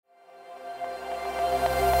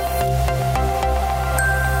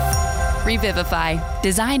Revivify,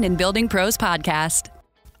 Design and Building Pros Podcast.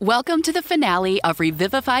 Welcome to the finale of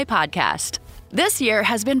Revivify Podcast. This year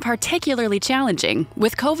has been particularly challenging,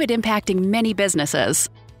 with COVID impacting many businesses.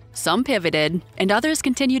 Some pivoted, and others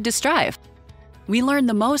continued to strive. We learned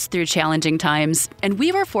the most through challenging times, and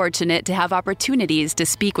we were fortunate to have opportunities to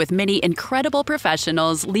speak with many incredible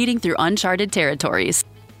professionals leading through uncharted territories.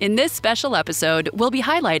 In this special episode, we'll be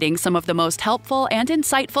highlighting some of the most helpful and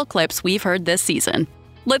insightful clips we've heard this season.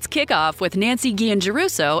 Let's kick off with Nancy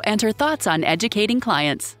Guillen-Geruso and her thoughts on educating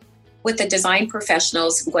clients. With the design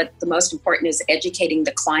professionals, what the most important is educating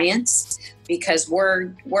the clients, because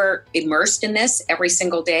we're immersed in this every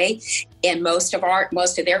single day, and most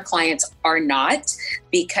of their clients are not,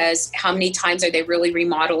 because how many times are they really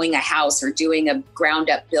remodeling a house or doing a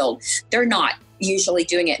ground up build? They're not usually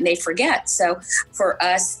doing it, and they forget. So for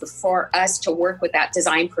us to work with that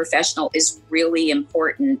design professional is really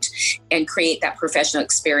important and create that professional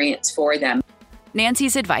experience for them.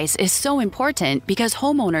 Nancy's advice is so important because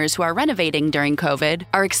homeowners who are renovating during COVID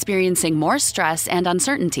are experiencing more stress and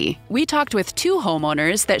uncertainty. We talked with two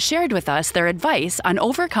homeowners that shared with us their advice on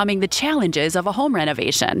overcoming the challenges of a home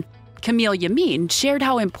renovation. Camille Yamin shared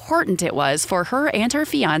how important it was for her and her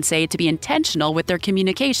fiancé to be intentional with their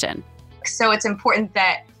communication. So it's important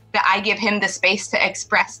that I give him the space to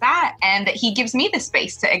express that, and that he gives me the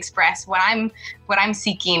space to express what I'm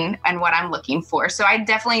seeking and what I'm looking for. So I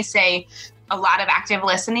definitely say a lot of active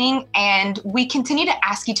listening, and we continue to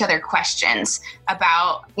ask each other questions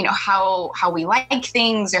about, how we like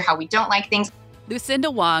things or how we don't like things.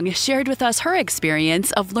 Lucinda Wong shared with us her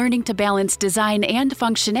experience of learning to balance design and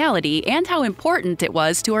functionality and how important it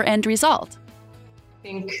was to her end result. I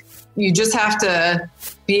think you just have to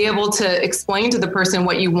be able to explain to the person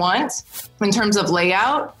what you want in terms of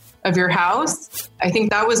layout of your house. I think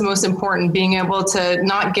that was most important, being able to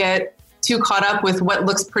not get too caught up with what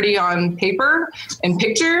looks pretty on paper and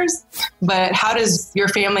pictures, but how does your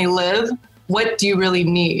family live? What do you really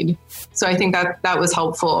need? So I think that was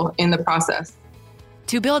helpful in the process.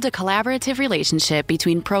 To build a collaborative relationship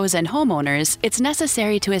between pros and homeowners, it's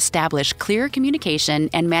necessary to establish clear communication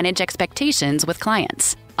and manage expectations with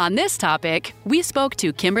clients. On this topic, we spoke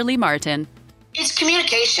to Kimberly Martin. It's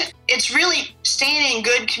communication. It's really staying in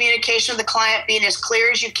good communication with the client, being as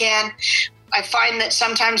clear as you can. I find that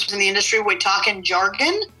sometimes in the industry, we talk in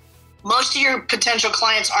jargon. Most of your potential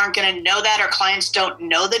clients aren't going to know that, or clients don't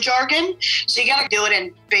know the jargon. So you got to do it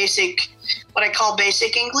in what I call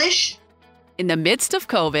basic English. In the midst of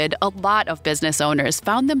COVID, a lot of business owners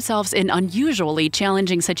found themselves in unusually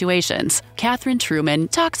challenging situations. Catherine Truman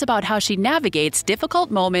talks about how she navigates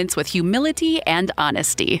difficult moments with humility and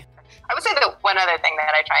honesty. I would say that one other thing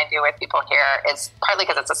that I try and do with people here is, partly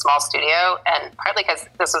because it's a small studio and partly because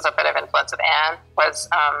this was a bit of influence of Anne, was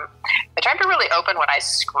I try and be really open when I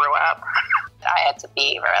screw up. I had to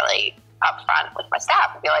be really upfront with my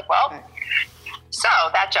staff and be like, well, so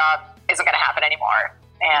that job isn't going to happen anymore.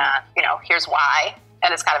 And, here's why.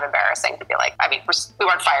 And it's kind of embarrassing to be like, we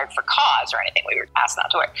weren't fired for cause or anything. We were asked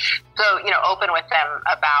not to work. So, open with them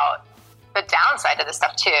about the downside of this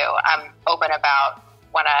stuff too. I'm open about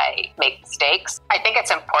when I make mistakes. I think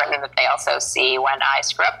it's important that they also see when I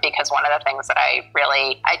screw up, because one of the things that I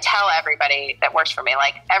tell everybody that works for me,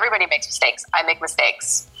 like, everybody makes mistakes. I make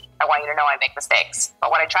mistakes. I want you to know I make mistakes.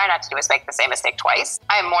 But what I try not to do is make the same mistake twice.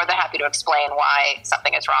 I am more than happy to explain why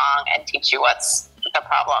something is wrong and teach you what's the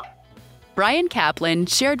problem. Brian Kaplan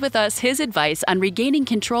shared with us his advice on regaining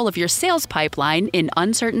control of your sales pipeline in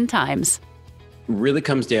uncertain times. Really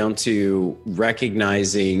comes down to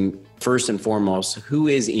recognizing, first and foremost, who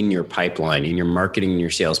is in your pipeline, in your marketing and your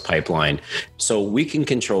sales pipeline. So we can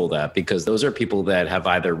control that, because those are people that have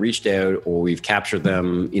either reached out or we've captured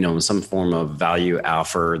them, in some form of value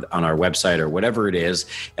offer on our website or whatever it is.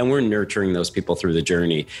 And we're nurturing those people through the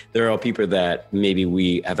journey. There are people that maybe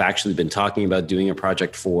we have actually been talking about doing a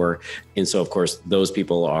project for. And so, of course, those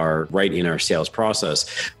people are right in our sales process.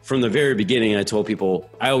 From the very beginning, I told people,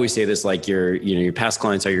 I always say this, like your past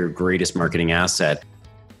clients are your greatest marketing asset.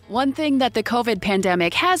 One thing that the COVID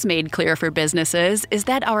pandemic has made clear for businesses is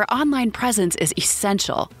that our online presence is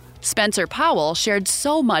essential. Spencer Powell shared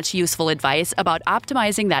so much useful advice about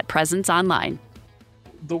optimizing that presence online.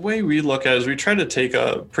 The way we look at it is we try to take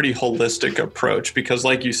a pretty holistic approach, because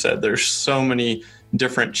like you said, there's so many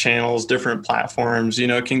different channels, different platforms,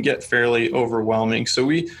 it can get fairly overwhelming. So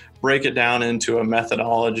we break it down into a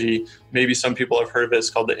methodology. Maybe some people have heard of it.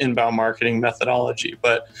 It's called the inbound marketing methodology.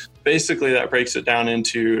 But basically that breaks it down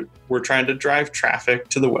into, we're trying to drive traffic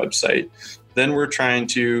to the website. Then we're trying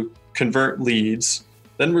to convert leads.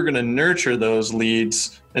 Then we're going to nurture those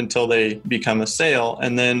leads until they become a sale.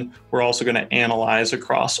 And then we're also going to analyze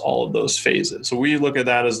across all of those phases. So we look at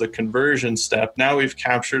that as the conversion step. Now we've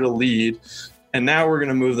captured a lead, and now we're going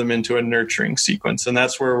to move them into a nurturing sequence. And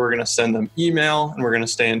that's where we're going to send them email, and we're going to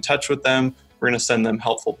stay in touch with them. We're going to send them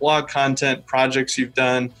helpful blog content, projects you've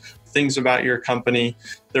done, things about your company.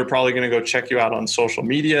 They're probably going to go check you out on social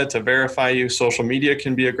media to verify you. Social media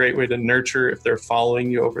can be a great way to nurture if they're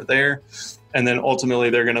following you over there. And then ultimately,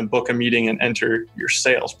 they're going to book a meeting and enter your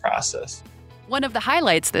sales process. One of the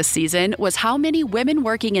highlights this season was how many women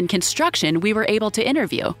working in construction we were able to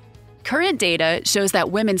interview. Current data shows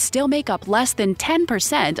that women still make up less than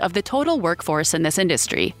 10% of the total workforce in this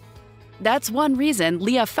industry. That's one reason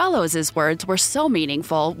Leah Fellows' words were so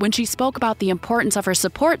meaningful when she spoke about the importance of her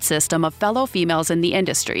support system of fellow females in the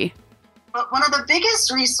industry. But one of the biggest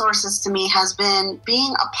resources to me has been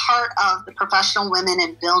being a part of the Professional Women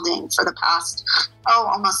in Building for the past,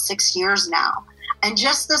 almost 6 years now. And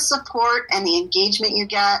just the support and the engagement you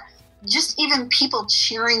get, just even people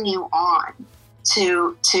cheering you on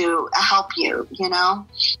to help you,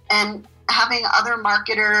 and having other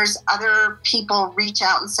marketers, other people reach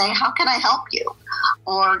out and say, how can I help you?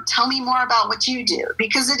 Or tell me more about what you do.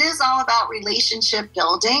 Because it is all about relationship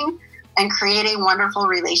building and creating wonderful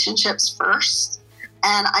relationships first.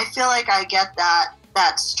 And I feel like I get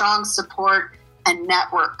that strong support and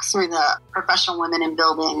network through the Professional Women in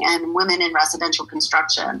Building and Women in Residential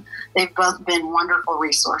Construction. They've both been wonderful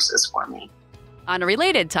resources for me. On a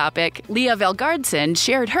related topic, Leah Velgardson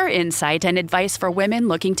shared her insight and advice for women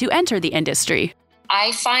looking to enter the industry.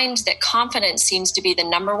 I find that confidence seems to be the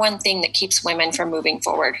number one thing that keeps women from moving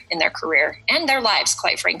forward in their career and their lives,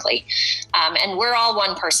 quite frankly. And we're all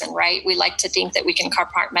one person, right? We like to think that we can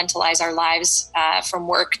compartmentalize our lives from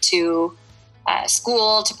work to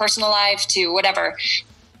school to personal life to whatever.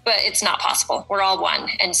 But it's not possible. We're all one.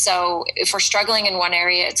 And so if we're struggling in one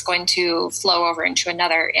area, it's going to flow over into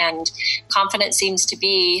another. And confidence seems to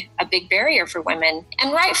be a big barrier for women.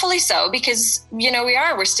 And rightfully so, because,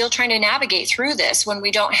 we're still trying to navigate through this when we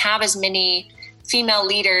don't have as many female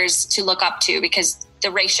leaders to look up to because the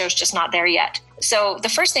ratio is just not there yet. So the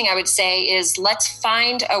first thing I would say is let's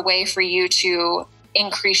find a way for you to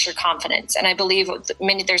increase your confidence. And I believe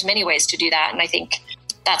there's many ways to do that. And I think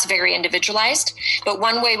that's very individualized. But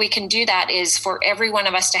one way we can do that is for every one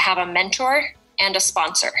of us to have a mentor and a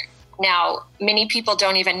sponsor. Now, many people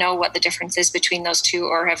don't even know what the difference is between those two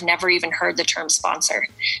or have never even heard the term sponsor.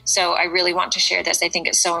 So I really want to share this. I think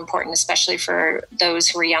it's so important, especially for those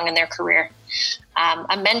who are young in their career.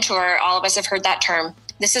 A mentor, all of us have heard that term.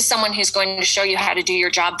 This is someone who's going to show you how to do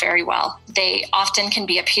your job very well. They often can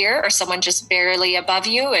be a peer or someone just barely above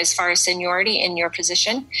you as far as seniority in your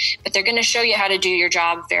position, but they're going to show you how to do your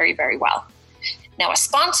job very, very well. Now, a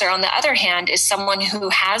sponsor, on the other hand, is someone who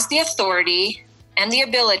has the authority and the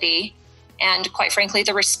ability and, quite frankly,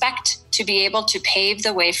 the respect to be able to pave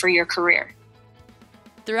the way for your career.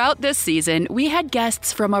 Throughout this season, we had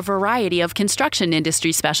guests from a variety of construction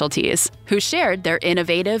industry specialties who shared their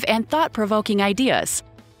innovative and thought-provoking ideas.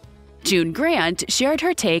 June Grant shared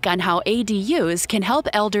her take on how ADUs can help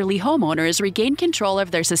elderly homeowners regain control of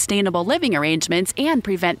their sustainable living arrangements and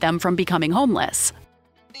prevent them from becoming homeless.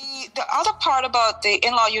 The other part about the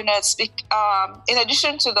in-law units, in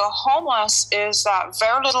addition to the homeless, is that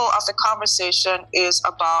very little of the conversation is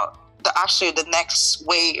about the next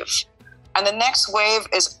wave. And the next wave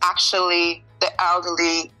is actually the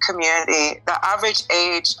elderly community. The average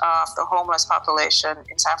age of the homeless population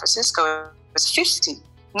in San Francisco is 50.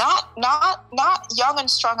 Not young and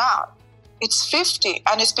strung out. It's 50,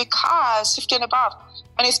 and it's because 50 and above.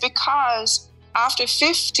 And it's because after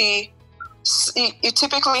 50, you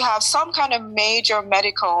typically have some kind of major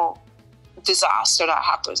medical disaster that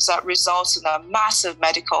happens that results in a massive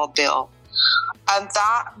medical bill. And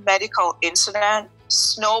that medical incident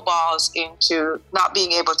snowballs into not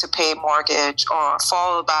being able to pay mortgage or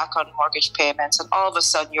fall back on mortgage payments, and all of a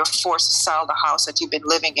sudden you're forced to sell the house that you've been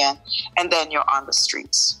living in, and then you're on the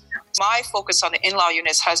streets. My focus on the in-law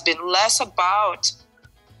units has been less about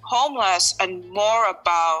homeless and more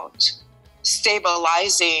about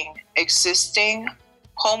stabilizing existing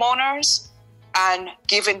homeowners and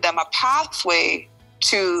giving them a pathway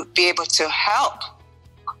to be able to help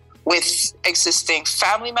with existing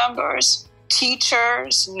family members,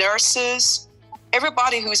 teachers, nurses,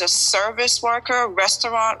 everybody who's a service worker,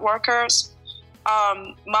 restaurant workers.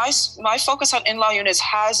 My focus on in-law units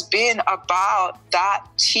has been about that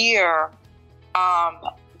tier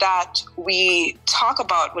that we talk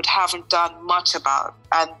about but haven't done much about.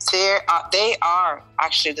 And they are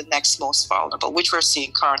actually the next most vulnerable, which we're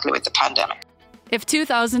seeing currently with the pandemic. If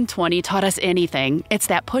 2020 taught us anything, it's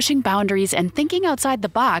that pushing boundaries and thinking outside the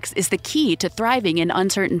box is the key to thriving in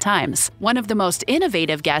uncertain times. One of the most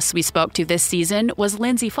innovative guests we spoke to this season was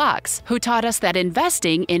Lindsay Fox, who taught us that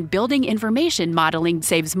investing in building information modeling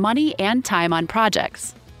saves money and time on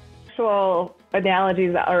projects. Actual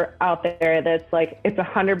analogies are out there that's like, it's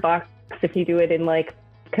 $100 if you do it in like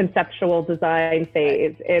conceptual design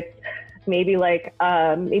phase. It's maybe like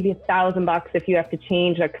maybe $1,000 if you have to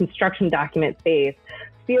change a construction document phase.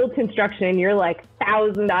 Field construction, you're like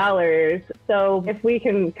 $1,000. So if we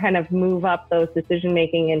can kind of move up those decision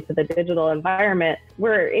making into the digital environment,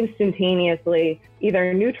 we're instantaneously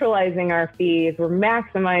either neutralizing our fees, we're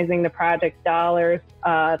maximizing the project dollars,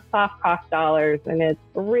 soft cost dollars, and it's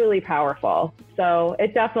really powerful. So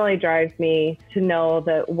it definitely drives me to know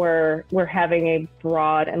that we're having a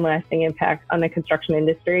broad and lasting impact on the construction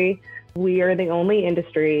industry. We are the only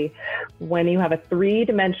industry when you have a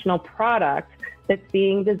 3-dimensional product that's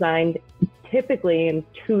being designed typically in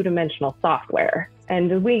 2-dimensional software.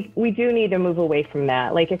 And we do need to move away from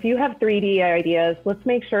that. Like if you have 3D ideas, let's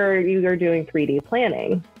make sure you are doing 3D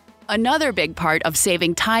planning. Another big part of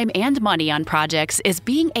saving time and money on projects is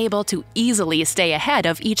being able to easily stay ahead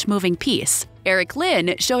of each moving piece. Eric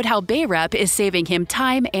Lynn showed how BayRep is saving him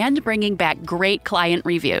time and bringing back great client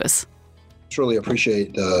reviews. Really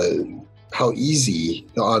appreciate how easy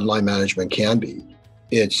the online management can be.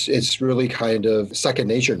 It's really kind of second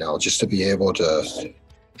nature now, just to be able to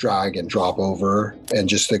drag and drop over and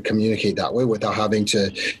just to communicate that way without having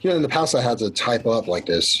to, in the past I had to type up like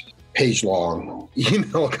this page long,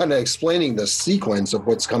 kind of explaining the sequence of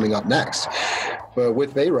what's coming up next. But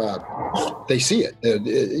with BayRep, they see it.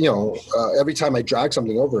 Every time I drag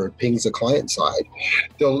something over, it pings the client side.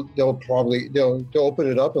 They'll open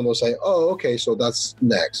it up and they'll say, "Oh, okay, so that's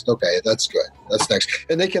next. Okay, that's good. That's next."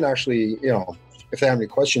 And they can actually, if they have any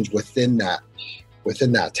questions within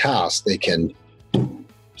that task, they can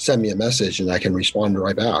send me a message and I can respond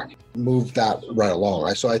right back. Move that right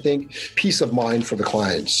along. So I think peace of mind for the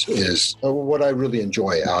clients is what I really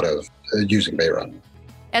enjoy out of using BayRep.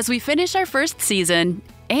 As we finish our first season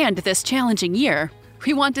and this challenging year,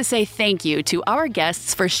 we want to say thank you to our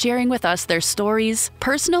guests for sharing with us their stories,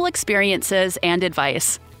 personal experiences, and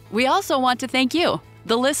advice. We also want to thank you,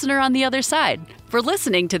 the listener on the other side, for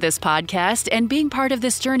listening to this podcast and being part of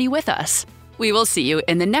this journey with us. We will see you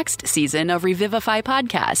in the next season of Revivify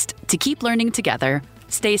Podcast to keep learning together.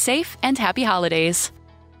 Stay safe and happy holidays.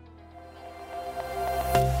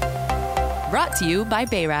 Brought to you by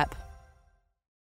BayRep.